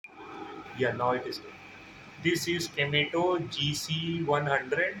Yeah, now it is good. This is Chromato GC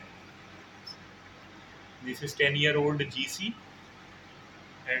 100. This is 10-year-old GC,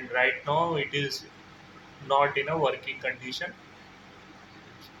 and right now it is not in a working condition.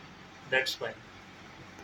 That's why.